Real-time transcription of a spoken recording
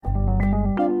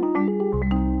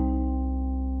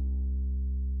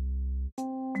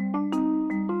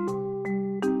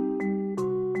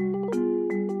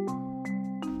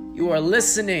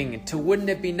listening to Wouldn't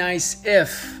It Be Nice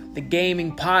If, the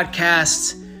gaming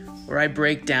podcast where I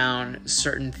break down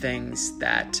certain things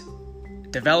that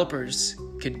developers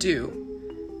could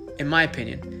do, in my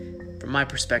opinion, from my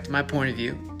perspective, my point of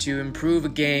view, to improve a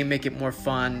game, make it more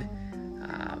fun,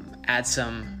 add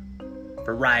some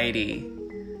variety,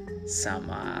 some,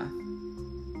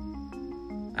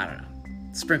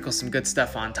 sprinkle some good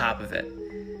stuff on top of it.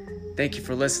 Thank you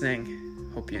for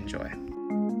listening. Hope you enjoy.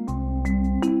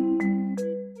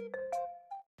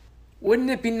 Wouldn't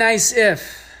it be nice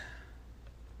if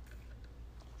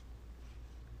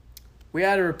we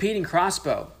had a repeating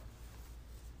crossbow?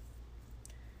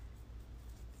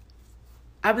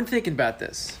 I've been thinking about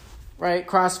this, right?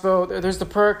 Crossbow, there's the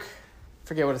perk,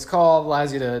 forget what it's called,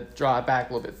 allows you to draw it back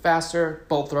a little bit faster.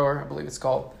 Bolt thrower, I believe it's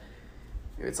called.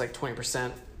 Maybe it's like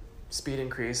 20% speed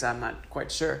increase, I'm not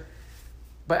quite sure.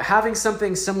 But having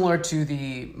something similar to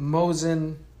the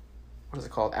Mosin, what is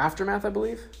it called? Aftermath, I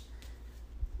believe?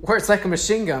 Where it's like a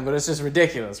machine gun, but it's just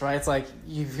ridiculous, right? It's like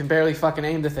you can barely fucking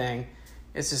aim the thing.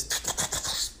 It's just,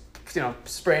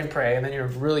 spray and pray, and then you're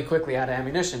really quickly out of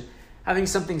ammunition. Having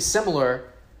something similar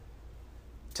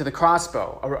to the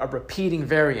crossbow, a repeating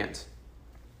variant.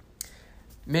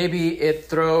 Maybe it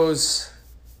throws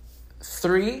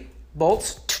 3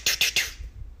 bolts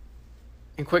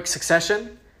in quick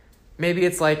succession. Maybe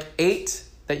it's like 8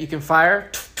 that you can fire.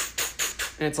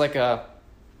 And it's like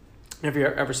if you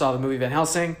ever saw the movie Van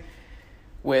Helsing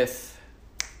with,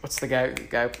 what's the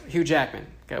guy Hugh Jackman,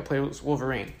 guy who plays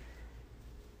Wolverine.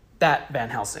 That Van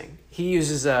Helsing. He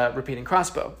uses a repeating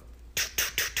crossbow.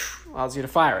 Allows you to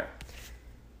fire it.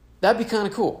 That'd be kind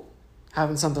of cool,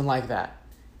 having something like that.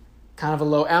 Kind of a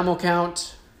low ammo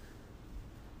count.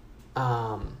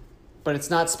 But it's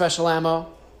not special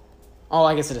ammo. Oh,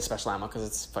 I guess it is special ammo because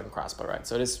it's fucking crossbow, right?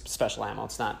 So it is special ammo.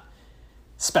 It's not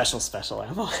special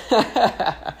ammo.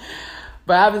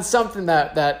 But having something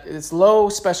that is low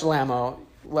special ammo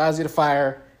allows you to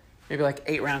fire maybe like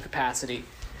 8 round capacity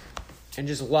and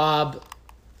just lob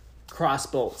cross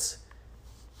bolts.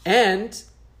 And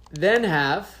then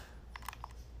have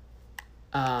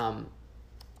some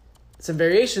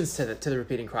variations to the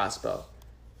repeating crossbow.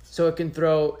 So it can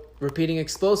throw repeating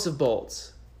explosive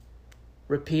bolts.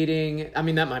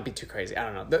 That might be too crazy. I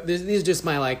don't know. These are just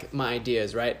my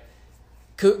ideas, right?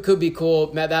 Could be cool.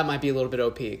 That might be a little bit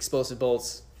OP. Explosive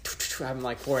bolts, having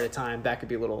like 4 at a time. That could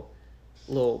be a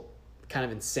little kind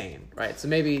of insane, right? So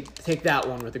maybe take that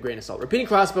one with a grain of salt. Repeating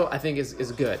crossbow, I think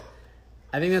is good.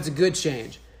 I think that's a good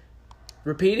change.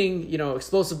 Repeating,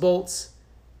 explosive bolts,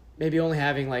 maybe only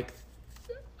having like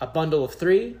a bundle of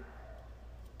 3,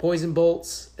 poison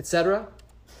bolts, etc.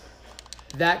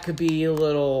 That could be a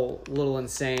little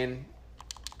insane.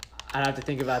 I'd have to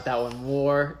think about that one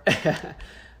more.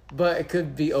 But it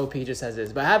could be OP just as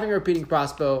is. But having a repeating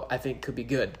crossbow, I think, could be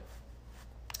good.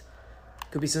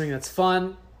 Could be something that's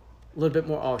fun. A little bit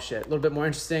more, a little bit more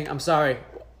interesting. I'm sorry.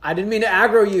 I didn't mean to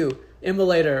aggro you,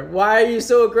 Immolator. Why are you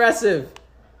so aggressive?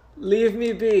 Leave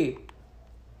me be.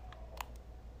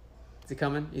 Is he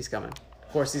coming? He's coming. Of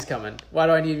course he's coming. Why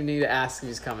do I even need to ask if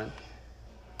he's coming?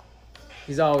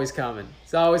 He's always coming.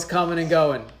 He's always coming and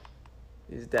going.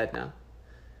 He's dead now.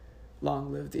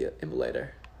 Long live the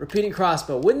Immolator. Repeating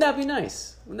crossbow. Wouldn't that be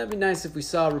nice? Wouldn't that be nice if we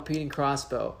saw a repeating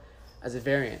crossbow as a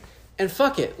variant? And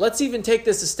fuck it. Let's even take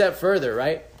this a step further,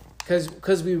 right?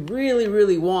 Because we really,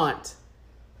 really want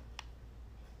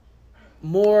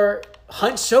more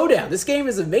Hunt Showdown. This game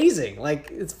is amazing.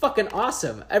 It's fucking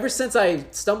awesome. Ever since I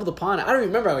stumbled upon it, I don't even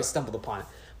remember how I stumbled upon it.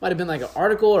 Might have been like an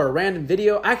article or a random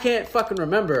video. I can't fucking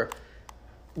remember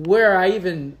where I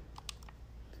even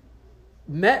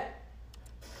met,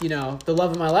 the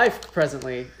love of my life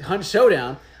presently, Hunt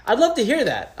Showdown. I'd love to hear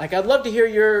that. I'd love to hear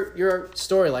your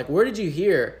story. Where did you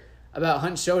hear about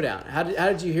Hunt Showdown? How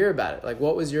did you hear about it?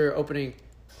 What was your opening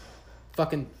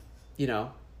fucking,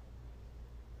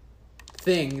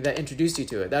 thing that introduced you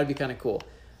to it? That would be kind of cool.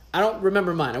 I don't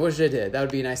remember mine. I wish I did. That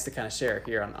would be nice to kind of share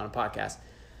here on a podcast.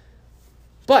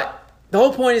 But the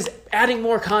whole point is adding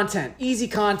more content, easy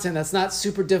content that's not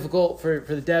super difficult for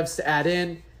the devs to add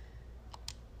in.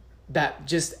 That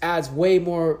just adds way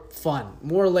more fun,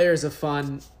 more layers of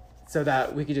fun, so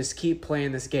that we could just keep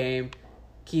playing this game,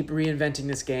 keep reinventing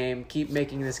this game, keep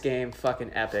making this game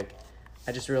fucking epic.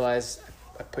 I just realized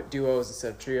I put duos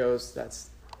instead of trios.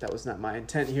 That was not my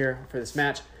intent here for this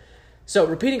match. So,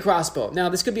 repeating crossbow. Now,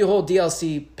 this could be a whole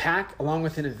DLC pack along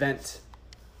with an event.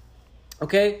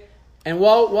 Okay? And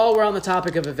while we're on the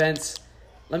topic of events,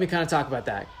 let me kind of talk about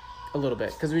that a little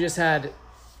bit, because we just had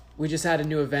a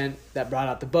new event that brought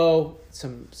out the bow,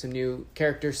 some new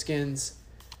character skins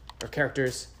or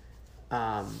characters,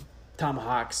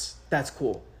 tomahawks. That's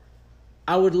cool.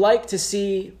 I would like to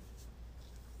see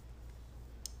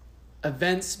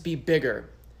events be bigger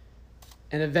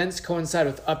and events coincide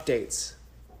with updates,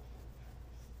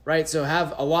 right? So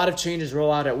have a lot of changes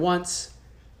roll out at once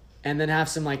and then have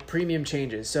some like premium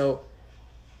changes. So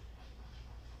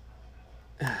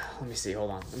let me see,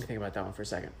 hold on. Let me think about that one for a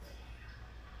second.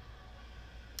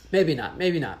 Maybe not.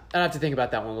 I'd have to think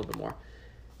about that one a little bit more.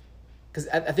 Because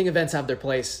I think events have their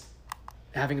place.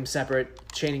 Having them separate,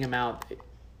 chaining them out,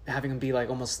 having them be like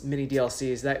almost mini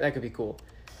DLCs, that could be cool.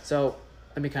 So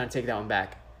let me kind of take that one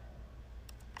back.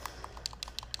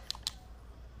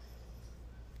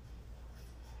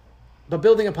 But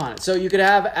building upon it. So you could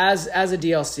have as a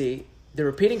DLC, the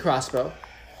repeating crossbow.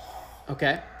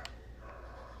 Okay.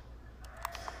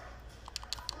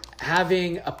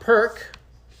 Having a perk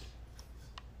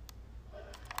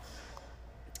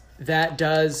that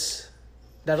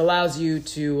allows you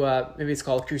to, maybe it's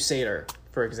called Crusader,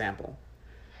 for example,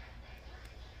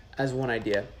 as one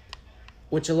idea,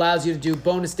 which allows you to do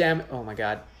bonus damage. Oh my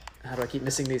God, how do I keep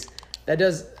missing these? That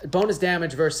does bonus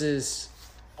damage versus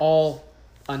all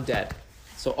undead.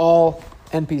 So all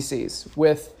NPCs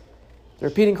with the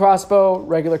repeating crossbow,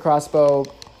 regular crossbow,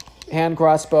 hand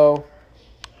crossbow,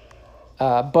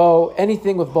 bow,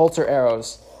 anything with bolts or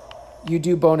arrows, you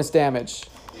do bonus damage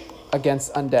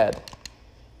against undead.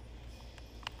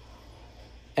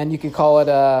 And you could call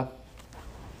it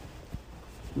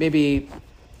maybe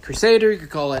Crusader, you could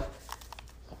call it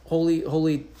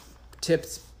holy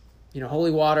tips,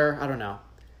 holy water, I don't know.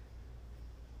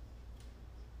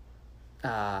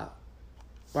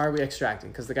 Why are we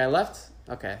extracting? Because the guy left?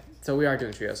 Okay, so we are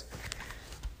doing trios.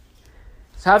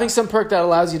 So having some perk that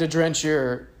allows you to drench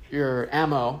your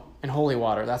ammo in holy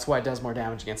water, that's why it does more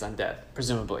damage against undead,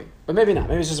 presumably. But maybe not.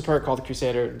 Maybe it's just a perk called the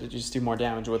Crusader to just do more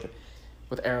damage with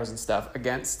arrows and stuff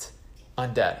against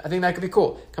undead. I think that could be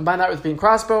cool. Combine that with being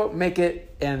crossbow, make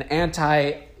it an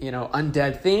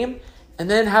undead theme, and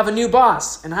then have a new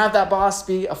boss, and have that boss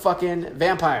be a fucking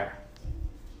vampire.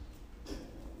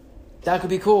 That could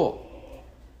be cool.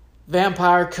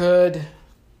 Vampire could,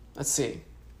 let's see.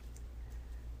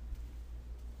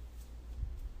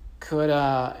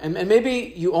 And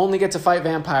maybe you only get to fight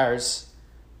vampires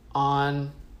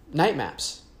on night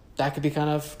maps. That could be kind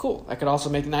of cool. That could also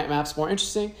make night maps more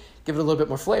interesting, give it a little bit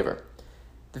more flavor.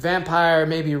 The vampire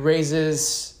maybe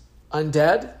raises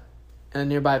undead in a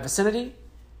nearby vicinity,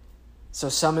 so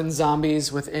summon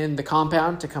zombies within the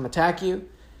compound to come attack you.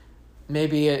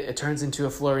 Maybe it turns into a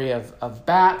flurry of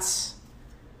bats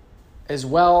as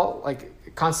well,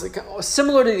 like constantly,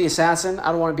 similar to the assassin.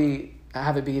 I don't want to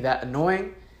have it be that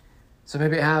annoying. So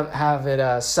maybe have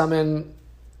it summon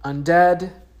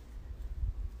undead,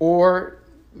 or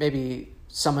maybe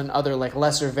summon other like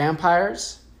lesser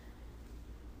vampires.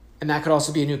 And that could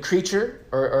also be a new creature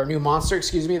or a new monster,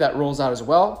 that rolls out as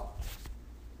well.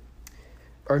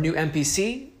 Or a new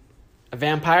NPC, a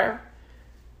vampire,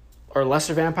 or a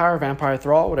lesser vampire, vampire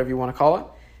thrall, whatever you want to call it,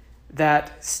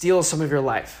 that steals some of your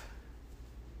life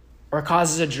or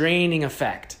causes a draining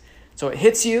effect. So it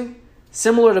hits you,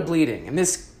 similar to bleeding. And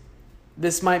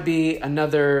this might be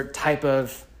another type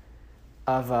of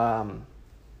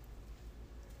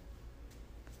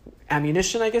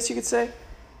ammunition, I guess you could say.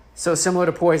 So similar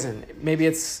to poison. Maybe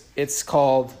it's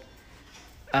called,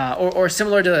 or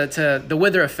similar to the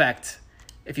wither effect,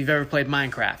 if you've ever played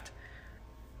Minecraft.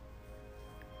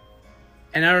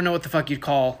 And I don't know what the fuck you'd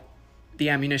call the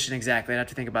ammunition exactly. I'd have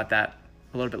to think about that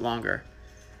a little bit longer.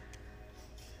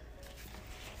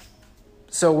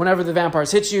 So whenever the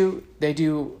vampires hit you, they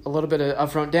do a little bit of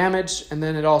upfront damage, and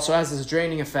then it also has this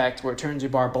draining effect where it turns your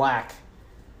bar black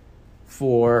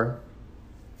for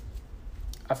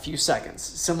a few seconds,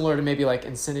 similar to maybe like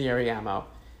incendiary ammo,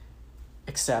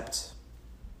 except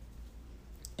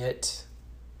it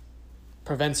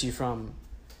prevents you from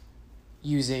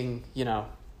using,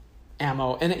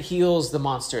 ammo, and it heals the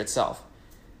monster itself.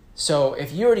 So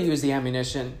if you were to use the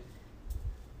ammunition,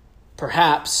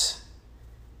 perhaps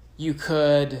you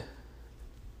could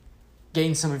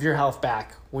gain some of your health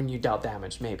back when you dealt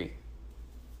damage, maybe.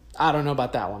 I don't know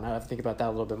about that one. I have to think about that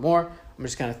a little bit more. I'm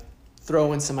just kind of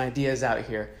throwing some ideas out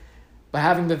here. But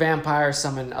having the vampire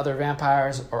summon other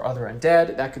vampires or other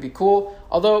undead, that could be cool.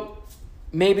 Although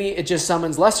maybe it just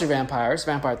summons lesser vampires,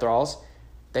 vampire thralls.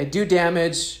 They do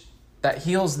damage that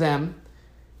heals them,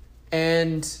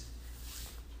 and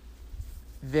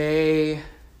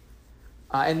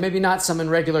and maybe not summon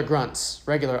regular grunts,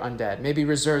 regular undead. Maybe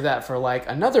reserve that for like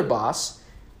another boss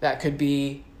that could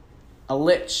be a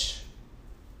lich.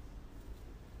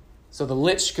 So the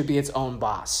lich could be its own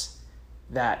boss.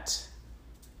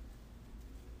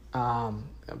 I'm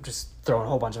just throwing a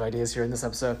whole bunch of ideas here in this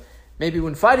episode. maybe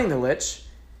when fighting the Lich,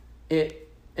 it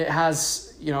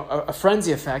has, a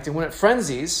frenzy effect, and when it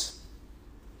frenzies,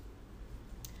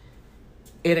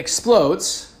 it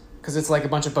explodes, because it's like a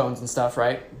bunch of bones and stuff,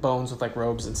 right? Bones with like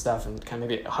robes and stuff, and kind of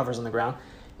maybe it hovers on the ground.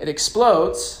 It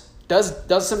explodes,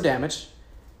 does some damage,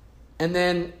 and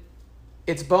then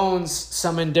its bones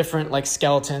summon different like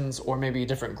skeletons or maybe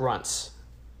different grunts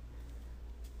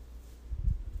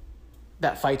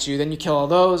that fight you. Then you kill all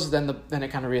those, then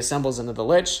it kind of reassembles into the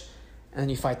Lich, and then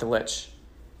you fight the Lich.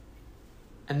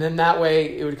 And then that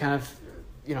way it would kind of,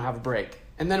 have a break.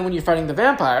 And then when you're fighting the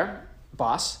vampire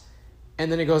boss, and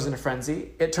then it goes into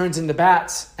frenzy, it turns into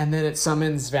bats, and then it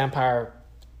summons vampire,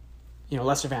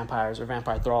 lesser vampires or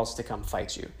vampire thralls to come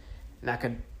fight you. And that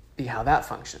could be how that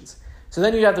functions. So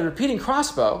then you have the repeating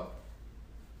crossbow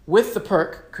with the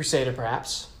perk Crusader,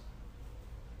 perhaps,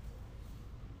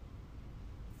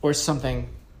 or something,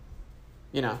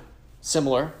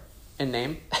 similar in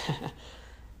name.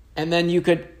 And then you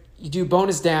do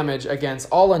bonus damage against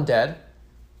all undead,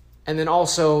 and then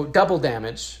also double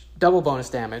bonus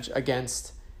damage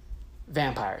against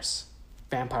vampires.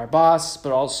 Vampire boss,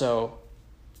 but also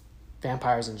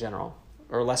vampires in general,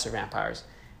 or lesser vampires.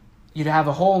 You'd have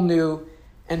a whole new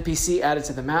NPC added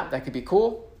to the map. That could be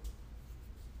cool.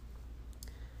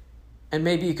 And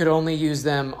maybe you could only use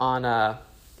them on,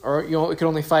 you could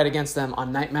only fight against them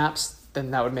on night maps.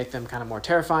 Then that would make them kind of more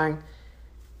terrifying.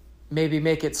 Maybe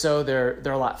make it so they're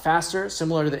a lot faster,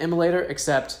 similar to the Immolator,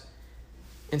 except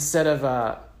instead of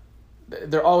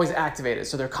they're always activated,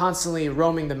 so they're constantly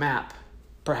roaming the map,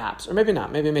 perhaps, or maybe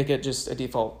not. Maybe make it just a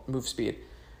default move speed.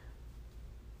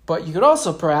 But you could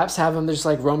also perhaps have them just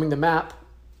like roaming the map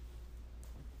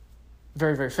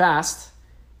very, very fast,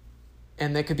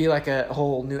 and they could be like a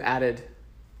whole new added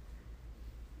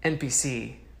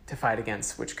NPC to fight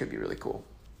against, which could be really cool.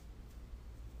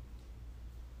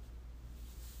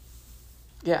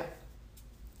 Yeah.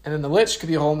 And then the Lich could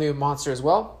be a whole new monster as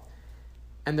well.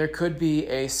 And there could be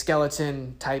a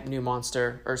skeleton type new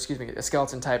monster, a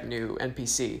skeleton type new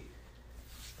NPC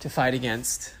to fight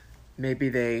against. Maybe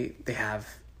they have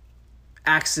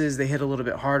axes, they hit a little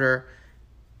bit harder,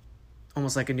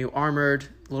 almost like a new armored,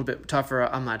 a little bit tougher,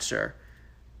 I'm not sure.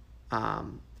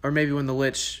 Or maybe when the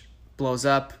Lich blows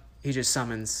up, he just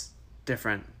summons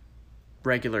different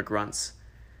regular grunts.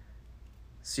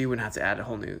 So you wouldn't have to add a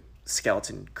whole new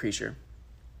skeleton creature.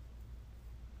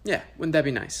 Yeah, wouldn't that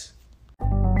be nice?